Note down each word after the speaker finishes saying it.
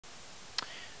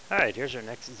Alright, here's our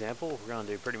next example. We're going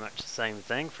to do pretty much the same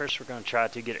thing. First, we're going to try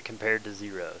to get it compared to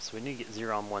 0. So we need to get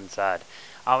 0 on one side.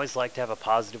 I always like to have a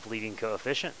positive leading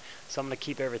coefficient, so I'm going to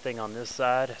keep everything on this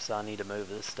side, so I need to move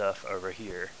this stuff over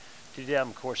here. To do that, I'm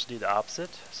of course do the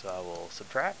opposite, so I will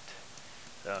subtract.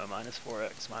 So minus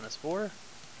 4x minus 4.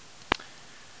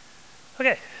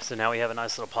 Okay, so now we have a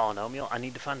nice little polynomial. I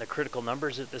need to find the critical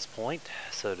numbers at this point.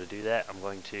 So to do that, I'm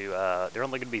going to, they're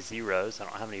only going to be zeros. I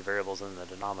don't have any variables in the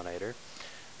denominator.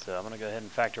 So I'm going to go ahead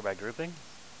and factor by grouping.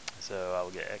 So I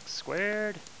will get x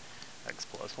squared, x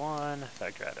plus 1,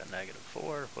 factor out a negative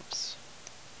 4, whoops,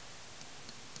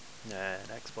 and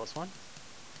x plus 1.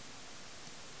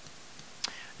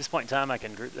 At this point in time, I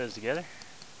can group those together.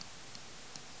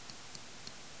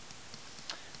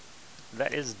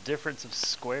 That is difference of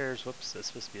squares. Whoops, that's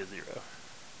supposed to be a 0.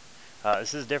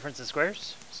 This is difference of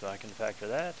squares, so I can factor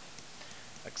that.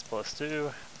 X plus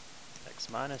 2, x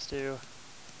minus 2.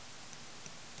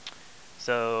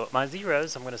 So my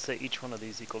zeros, I'm going to say each one of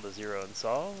these equal to 0 and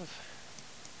solve.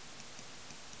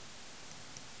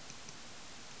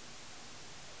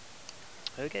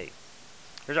 Okay,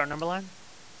 here's our number line.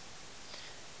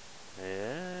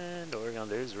 And what we're going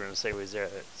to do is we're going to say we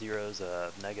zeros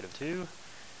of negative 2,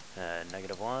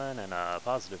 negative 1, and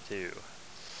positive 2.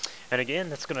 And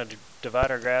again, that's going to divide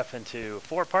our graph into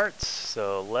 4 parts.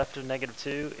 So left of negative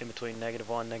 2, in between negative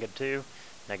 1, negative 2,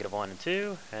 negative 1 and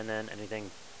 2, and then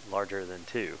anything larger than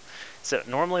 2. So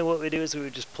normally what we do is we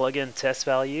would just plug in test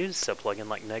values. So plug in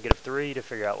like negative 3 to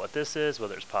figure out what this is,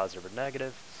 whether it's positive or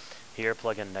negative. Here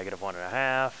plug in negative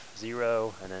 1.5,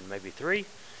 0, and then maybe 3.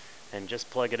 And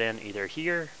just plug it in either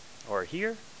here or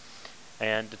here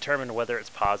and determine whether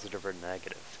it's positive or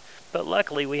negative. But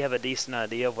luckily we have a decent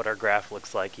idea of what our graph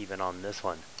looks like even on this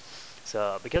one.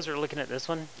 So because we're looking at this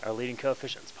one, our leading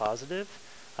coefficient is positive.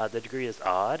 The degree is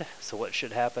odd, so what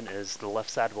should happen is the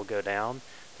left side will go down,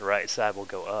 the right side will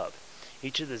go up.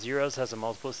 Each of the zeros has a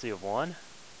multiplicity of 1.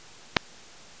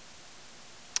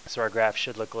 So our graph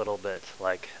should look a little bit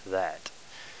like that.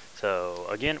 So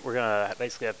again, we're going to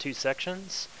basically have two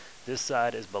sections. This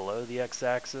side is below the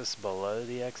x-axis,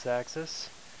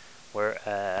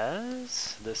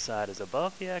 whereas this side is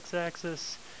above the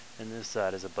x-axis, and this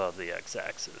side is above the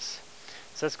x-axis.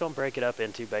 So it's going to break it up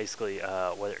into basically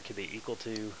whether it could be equal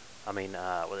to,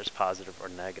 whether it's positive or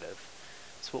negative.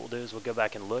 So what we'll do is we'll go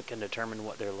back and look and determine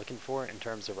what they're looking for in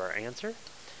terms of our answer.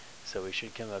 So we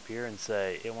should come up here and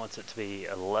say it wants it to be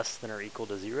less than or equal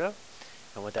to 0.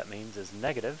 And what that means is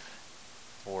negative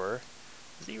or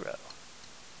 0.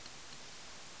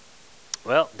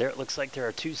 Well, there it looks like there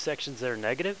are two sections that are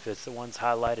negative. It's the ones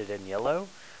highlighted in yellow,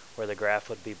 where the graph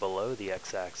would be below the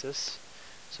x-axis.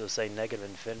 So say negative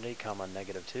infinity, comma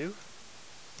negative 2.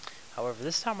 However,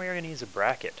 this time we are going to use a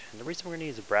bracket. And the reason we're going to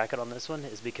use a bracket on this one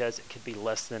is because it could be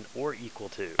less than or equal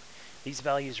to. These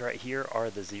values right here are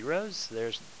the zeros.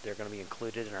 They're going to be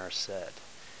included in our set.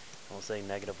 And we'll say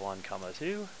negative 1, comma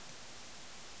 2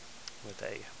 with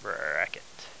a bracket.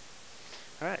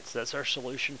 Alright, so that's our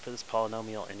solution for this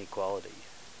polynomial inequality.